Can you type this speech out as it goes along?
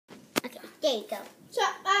There you go.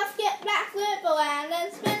 Chop off, get back, flip around,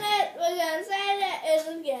 and spin it. We're gonna say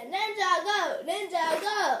it again. Ninja go, ninja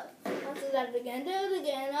go. Let's do that again. Do it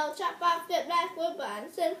again. Oh, chop off, get back, flip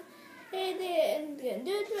around, spin. Hey, there again.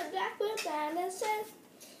 Do it back, flip around, and spin.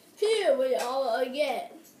 Here we are again.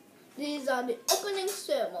 These are the opening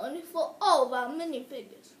ceremony for all of our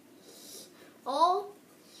minifigures. All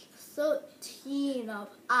 13 of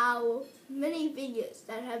our minifigures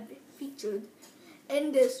that have been featured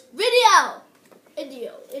in this video.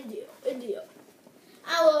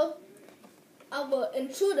 Our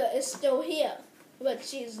intruder is still here, but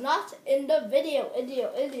she's not in the video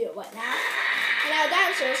right now. And our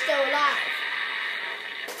dancer is still alive.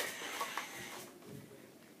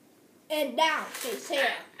 And now she's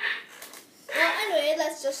here. Well, anyway,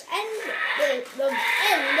 let's just end the end to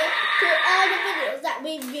all the videos that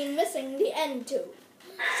we've been missing the end to,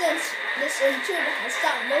 since this intruder has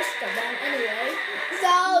done most of them anyway.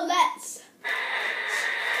 So let's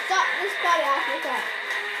start this party off with that.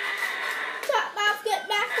 Chop off, get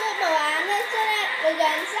back, flip around, listen it. We're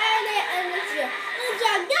going to say it and let's go.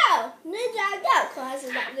 Ninja go! Ninja go! Class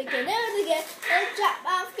is not looking again. Let's chop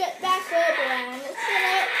off, get back, flip around, listen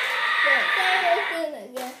it.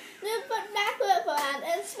 Again. Then put back, flip around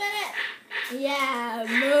and spin it. Yeah,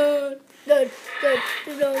 moon.